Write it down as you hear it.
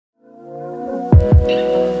So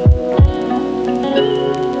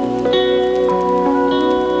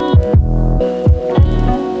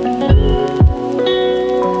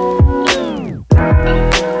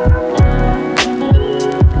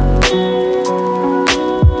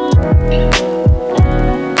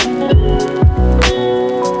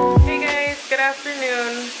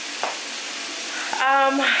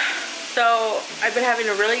I've been having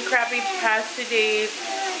a really crappy past 2 days.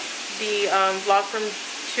 The vlog from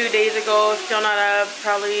 2 days ago still not up.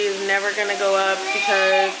 Probably is never gonna go up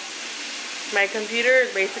because my computer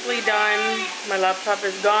is basically done. My laptop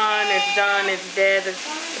is gone. It's done. It's dead. It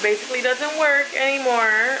basically doesn't work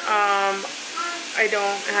anymore. I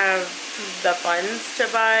don't have the funds to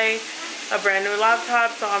buy a brand new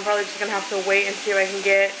laptop, so I'm probably just gonna have to wait and see if I can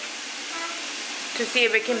get to see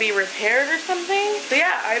if it can be repaired or something. So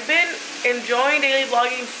yeah, I've been enjoying daily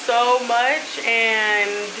vlogging so much,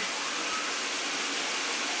 and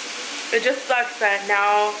it just sucks that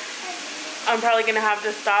now I'm probably gonna have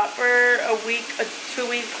to stop for a week, 2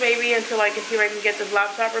 weeks maybe, until I can see if I can get this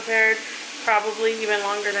laptop repaired. Probably even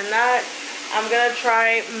longer than that. I'm gonna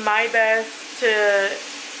try my best to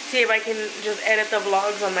see if I can just edit the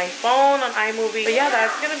vlogs on my phone, on iMovie. But yeah,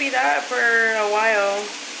 that's gonna be that for a while.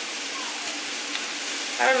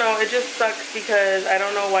 I don't know, it just sucks because I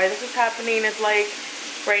don't know why this is happening. It's like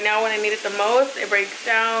right now when I need it the most, it breaks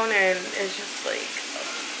down, and it's just like,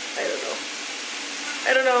 I don't know.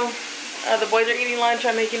 I don't know. The boys are eating lunch.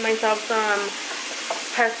 I'm making myself some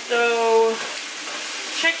pesto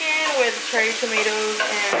chicken with cherry tomatoes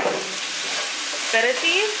and feta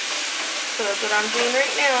cheese. So that's what I'm doing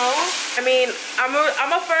right now. I mean,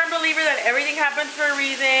 I'm a firm believer that everything happens for a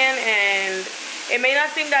reason, and it may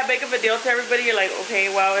not seem that big of a deal to everybody. You're like,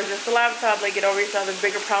 okay, well, it's just a laptop, like, get over yourself, there's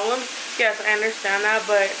bigger problems. Yes, I understand that,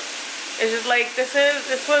 but it's just like, this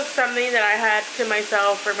was something that I had to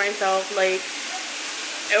myself, for myself. Like,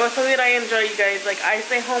 it was something that I enjoy, you guys. Like, I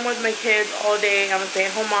stay home with my kids all day. I'm a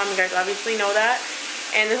stay-at-home mom, you guys obviously know that.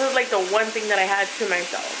 And this was like the one thing that I had to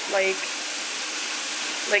myself. Like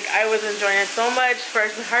I was enjoying it so much.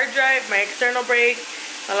 First, my hard drive, my external break,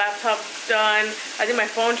 my laptop's done. I think my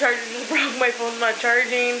phone charger just broke. My phone's not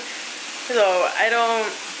charging. So I don't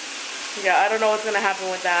know what's gonna happen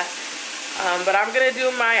with that. But I'm gonna do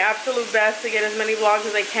my absolute best to get as many vlogs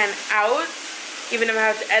as I can out. Even if I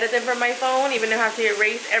have to edit them from my phone, even if I have to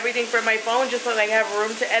erase everything from my phone just so that I have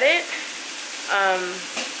room to edit.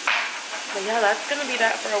 But yeah, that's gonna be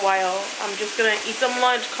that for a while. I'm just gonna eat some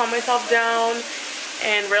lunch, calm myself down,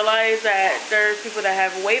 and realize that there's people that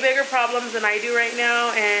have way bigger problems than I do right now,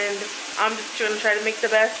 and I'm just gonna try to make the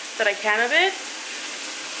best that I can of it.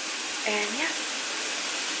 And yeah,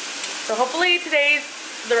 so hopefully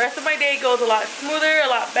the rest of my day goes a lot smoother, a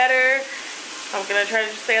lot better. I'm gonna try to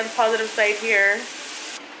just stay on the positive side here.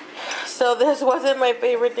 So this wasn't my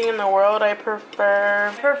favorite thing in the world. I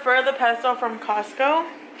prefer the pesto from Costco.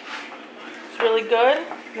 It's really good.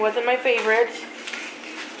 It wasn't my favorite.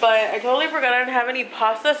 But I totally forgot I didn't have any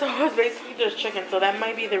pasta, so it was basically just chicken, so that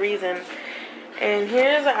might be the reason. And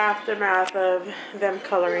here's the aftermath of them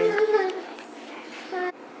coloring.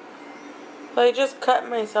 So I just cut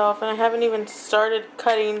myself, and I haven't even started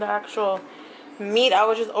cutting the actual meat. I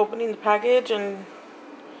was just opening the package, and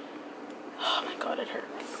oh my god, it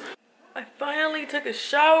hurts. I finally took a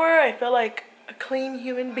shower. I feel like a clean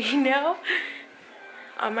human being now.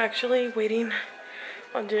 I'm actually waiting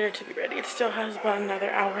on dinner to be ready. It still has about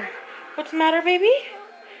another hour. What's the matter, baby?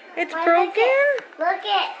 It's broken? Look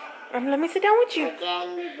it. Let me sit down with you. Look,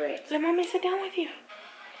 let mommy sit down with you.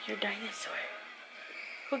 Your dinosaur.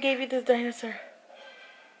 Who gave you this dinosaur?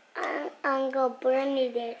 Uncle Bernie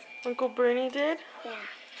did. Uncle Bernie did? Yeah.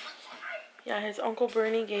 Yeah, his Uncle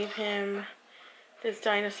Bernie gave him this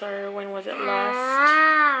dinosaur. When was it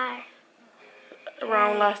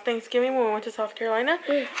around last Thanksgiving when we went to South Carolina.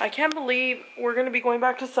 I can't believe we're going to be going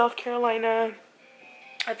back to South Carolina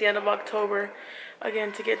at the end of October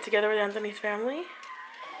again to get together with Anthony's family.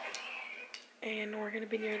 And we're going to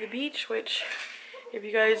be near the beach, which if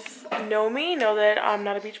you guys know me, know that I'm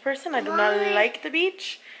not a beach person. I do not like the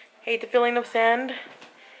beach. Hate the feeling of sand,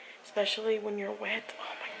 especially when you're wet.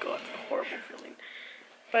 Oh my god, it's a horrible feeling.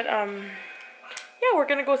 But yeah, we're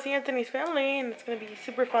going to go see Anthony's family, and it's going to be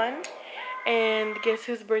super fun. And guess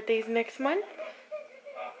whose birthday is next month?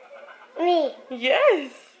 Me.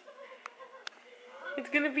 Yes. It's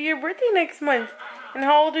going to be your birthday next month. And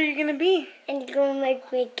how old are you going to be? And you're going to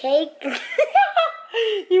make me cake?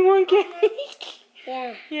 You want cake?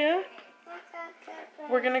 Yeah. Yeah?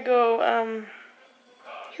 We're going to go,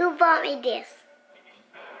 Who bought me this?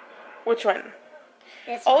 Which one?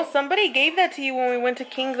 This somebody gave that to you when we went to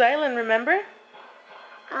Kings Island, remember?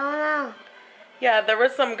 I don't know. Yeah, there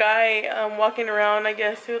was some guy walking around, I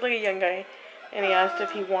guess. He was like a young guy. And he asked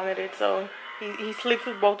if he wanted it. So he sleeps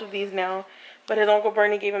with both of these now. But his Uncle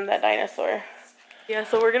Bernie gave him that dinosaur. Yeah,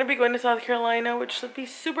 so we're going to be going to South Carolina, which should be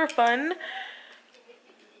super fun.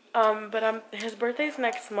 But his birthday's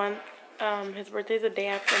next month. His birthday's a day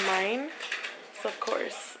after mine. So, of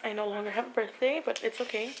course, I no longer have a birthday. But it's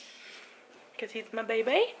okay. Because he's my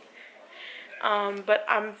baby. But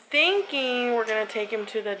I'm thinking we're going to take him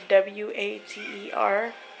to the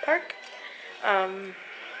WATER park. And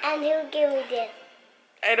who gave me this?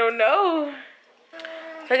 I don't know.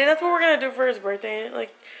 So I think that's what we're going to do for his birthday.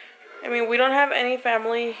 Like, I mean, we don't have any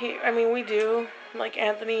family here. I mean, we do. Like,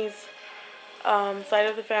 Anthony's side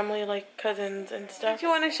of the family, like cousins and stuff. What you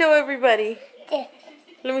want to show everybody? This.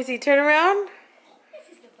 Let me see. Turn around.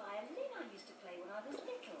 This is the violin I used to play when I was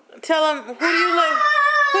little. Tell them, who do you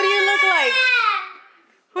look like?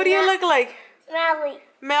 Who do you look like? Maui.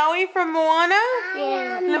 Maui from Moana?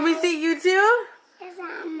 Yeah. Let me see you too. It's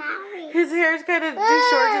not Maui. His hair's kind of too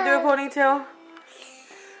short to do a ponytail.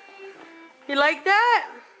 You like that?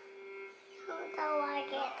 I don't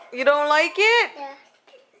like it. You don't like it? Yeah.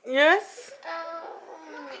 Yes? I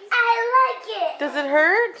like it. Does it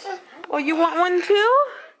hurt? Oh, you want one too?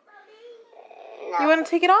 No. You want to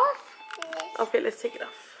take it off? Okay, let's take it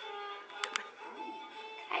off.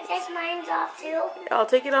 I take mine off too. I'll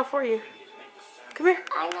take it off for you. Come here.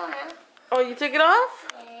 I know how. Oh, you took it off?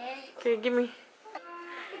 Yeah. Okay, give me.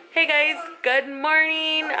 Hey guys, good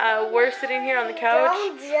morning. We're sitting here on the couch.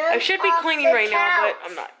 I should be cleaning right now, but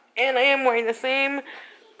I'm not. And I am wearing the same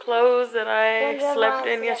clothes that I slept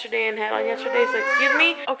in yesterday and had on yesterday, so excuse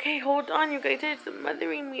me. Okay, hold on, you guys are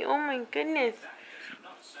smothering me. Oh my goodness.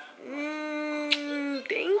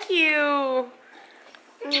 Thank you.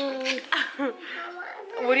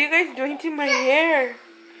 What are you guys doing to my hair?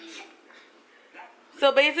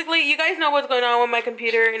 So basically, you guys know what's going on with my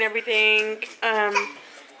computer and everything.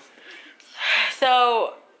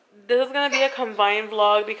 So this is going to be a combined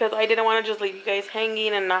vlog because I didn't want to just leave you guys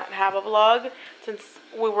hanging and not have a vlog since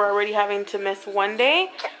we were already having to miss one day.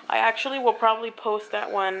 I actually will probably post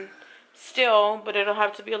that one still, but it'll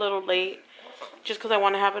have to be a little late just because I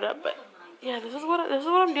want to have it up. But yeah, this is what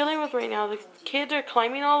I'm dealing with right now. The kids are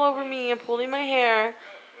climbing all over me and pulling my hair.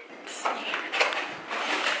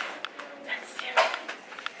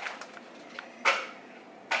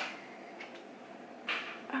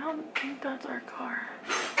 I don't think that's our car.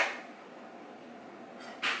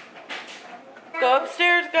 Go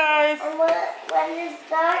upstairs, guys. And when it's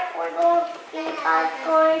dark, we're going to be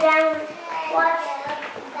going down and watch.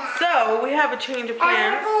 So, we have a change of And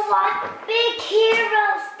plans. we're going to watch Big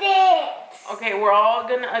Hero Sticks. Okay, we're all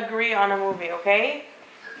going to agree on a movie, okay?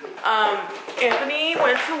 Anthony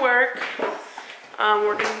went to work.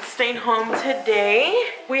 We're going to be staying home today.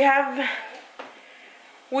 We've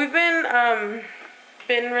been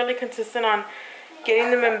really consistent on getting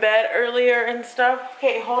them in bed earlier and stuff.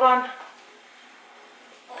 Okay, hold on.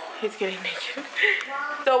 He's getting naked.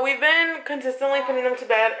 So we've been consistently putting them to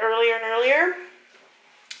bed earlier and earlier.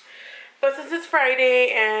 But since it's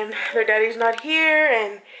Friday and their daddy's not here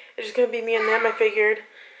and it's just gonna be me and them, I figured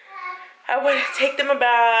I would take them a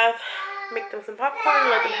bath, make them some popcorn,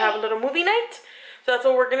 let them have a little movie night. So that's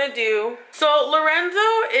what we're gonna do. So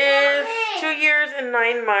Lorenzo is 2 years and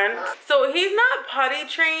 9 months. So he's not potty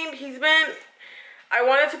trained. I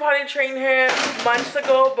wanted to potty train him months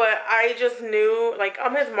ago, but I just knew, like,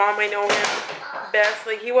 I'm his mom, I know him best.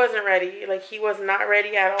 Like, he wasn't ready. Like, he was not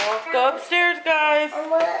ready at all. Go upstairs, guys. And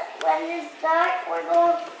when it's dark, we're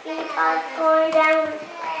going to be going down and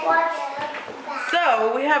watch.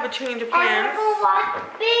 So, we have a change of And plans. we're going to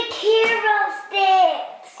watch Big Hero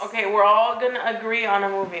Sticks. Okay, we're all gonna agree on a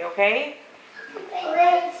movie, okay?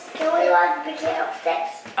 Can we watch Big Hero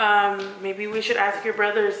Sticks? Maybe we should ask your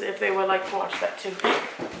brothers if they would like to watch that too.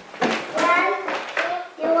 When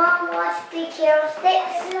you want to watch Big Hero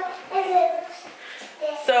Sticks?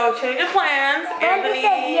 So, change of plans. Anthony.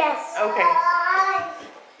 Yes. Okay.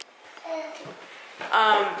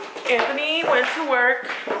 Anthony went to work.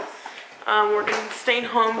 We're gonna be staying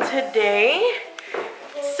home today.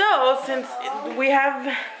 So, since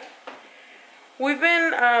we've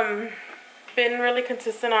been really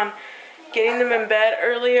consistent on getting them in bed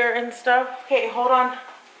earlier and stuff. Okay, hold on.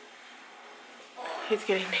 He's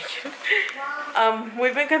getting naked.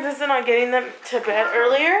 We've been consistent on getting them to bed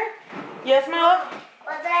earlier. Yes, my love?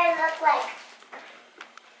 What do I look like?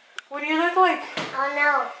 What do you look like? Oh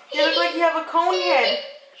no. You look like you have a cone head.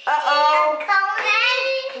 Uh-oh. A cone head?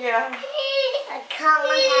 Yeah. A cone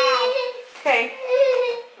head. Okay.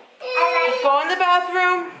 I Go in the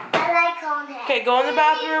bathroom. like cone head. Okay, go in the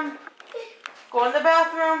bathroom. Go in the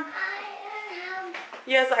bathroom.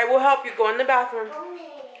 Yes, I will help you. Go in the bathroom.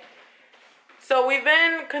 So we've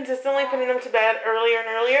been consistently putting them to bed earlier and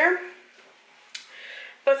earlier.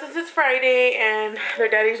 But since it's Friday and their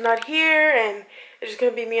daddy's not here and it's just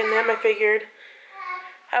going to be me and them, I figured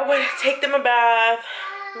I would take them a bath,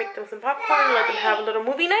 make them some popcorn, let them have a little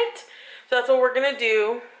movie night. So that's what we're going to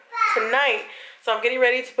do tonight. So I'm getting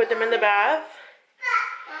ready to put them in the bath.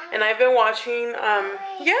 And I've been watching,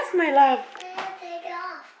 yes, my love.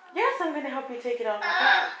 Yes, I'm going to help you take it off.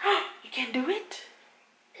 Okay? You can't do it?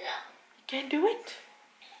 You can't do it?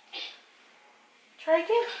 Try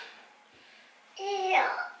again. Yeah.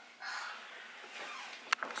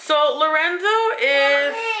 So Lorenzo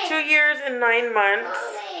is 2 years and 9 months.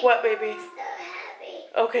 What, baby?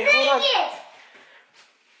 Okay, hold on.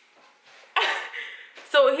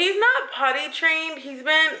 So he's not potty trained.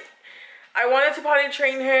 I wanted to potty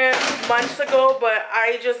train him months ago, but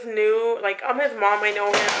I just knew, like, I'm his mom. I know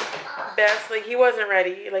him best. Like, he wasn't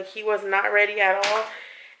ready. Like, he was not ready at all.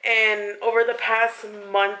 And over the past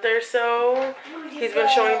month or so, he's been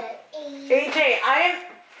showing... AJ, I am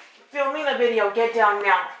filming a video. Get down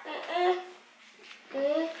now.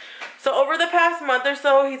 So over the past month or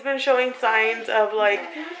so, he's been showing signs of, like,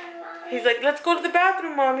 he's like, let's go to the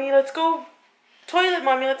bathroom, mommy. Let's go toilet,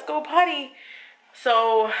 mommy. Let's go potty.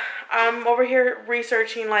 So I'm over here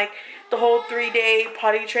researching, like, the whole 3-day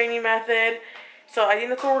potty training method. So I think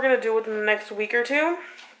that's what we're going to do within the next week or two.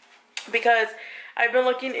 Because I've been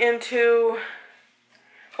looking into...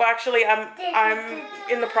 Well, actually, I'm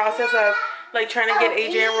in the process of, like, trying to get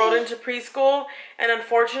AJ enrolled into preschool. And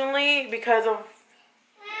unfortunately, because of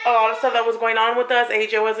a lot of stuff that was going on with us,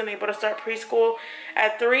 AJ wasn't able to start preschool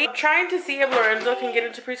at 3. I'm trying to see if Lorenzo can get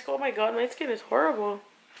into preschool. Oh my god, my skin is horrible.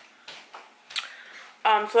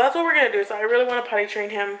 So that's what we're gonna do. So I really want to potty train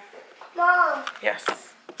him. Mom. Yes. No,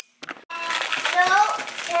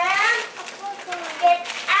 Dad, get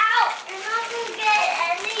out. You're not gonna get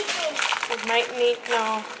anything. We might need,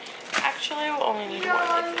 no. Actually, we'll only need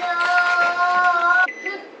one. No.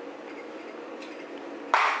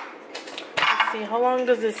 Let's see, how long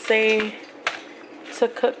does it say to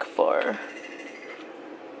cook for?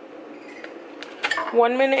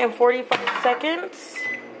 1 minute and 45 seconds.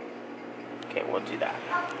 Okay, we'll do that.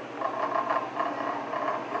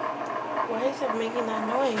 Why is it making that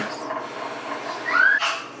noise?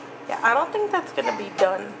 Yeah, I don't think that's gonna be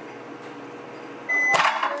done.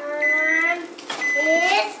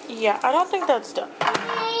 Yeah, I don't think that's done.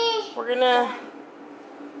 We're gonna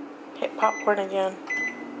hit popcorn again.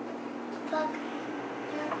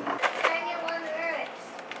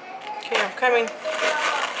 Okay, I'm coming.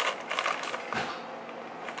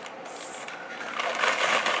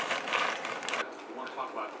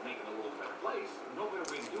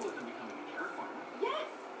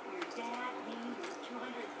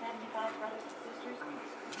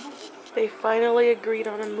 They finally agreed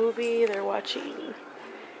on a movie. They're watching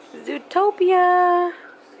Zootopia.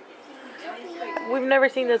 We've never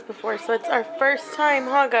seen this before, so it's our first time,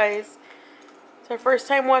 huh, guys? It's our first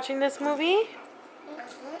time watching this movie.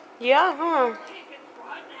 Yeah, huh?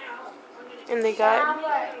 And they got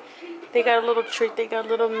a little treat. They got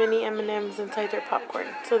little mini M&Ms inside their popcorn,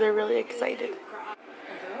 so they're really excited.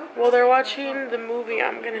 While they're watching the movie,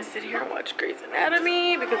 I'm gonna sit here and watch Grey's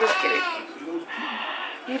Anatomy because it's getting...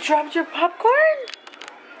 You dropped your popcorn?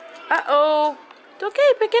 Uh-oh. It's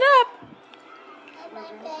okay, pick it up.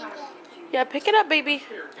 Yeah, pick it up, baby.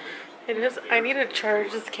 It is. I need to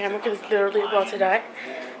charge this camera because it's literally about to die.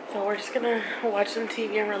 So we're just gonna watch some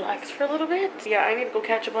TV and relax for a little bit. Yeah, I need to go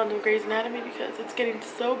catch up on the Grey's Anatomy because it's getting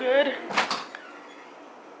so good. Let's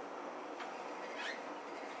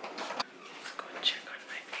go check on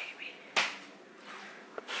my baby.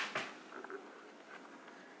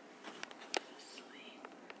 Sleep.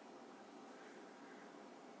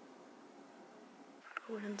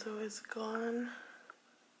 Lorenzo is gone.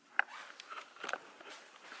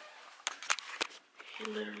 He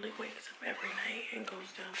literally wakes up every night and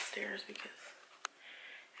goes downstairs because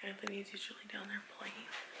Anthony's usually down there playing.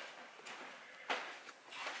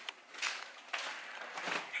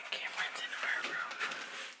 And Cameron's in our room.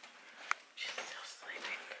 She's still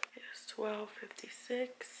sleeping. It is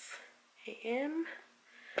 12:56 a.m.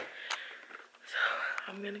 So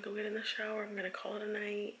I'm gonna go get in the shower. I'm gonna call it a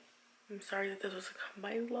night. I'm sorry that this was a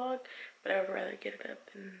combined vlog, but I would rather get it up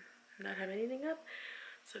than not have anything up.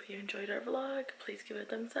 So if you enjoyed our vlog, please give it a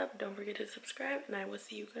thumbs up. Don't forget to subscribe, and I will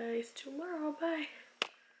see you guys tomorrow. Bye.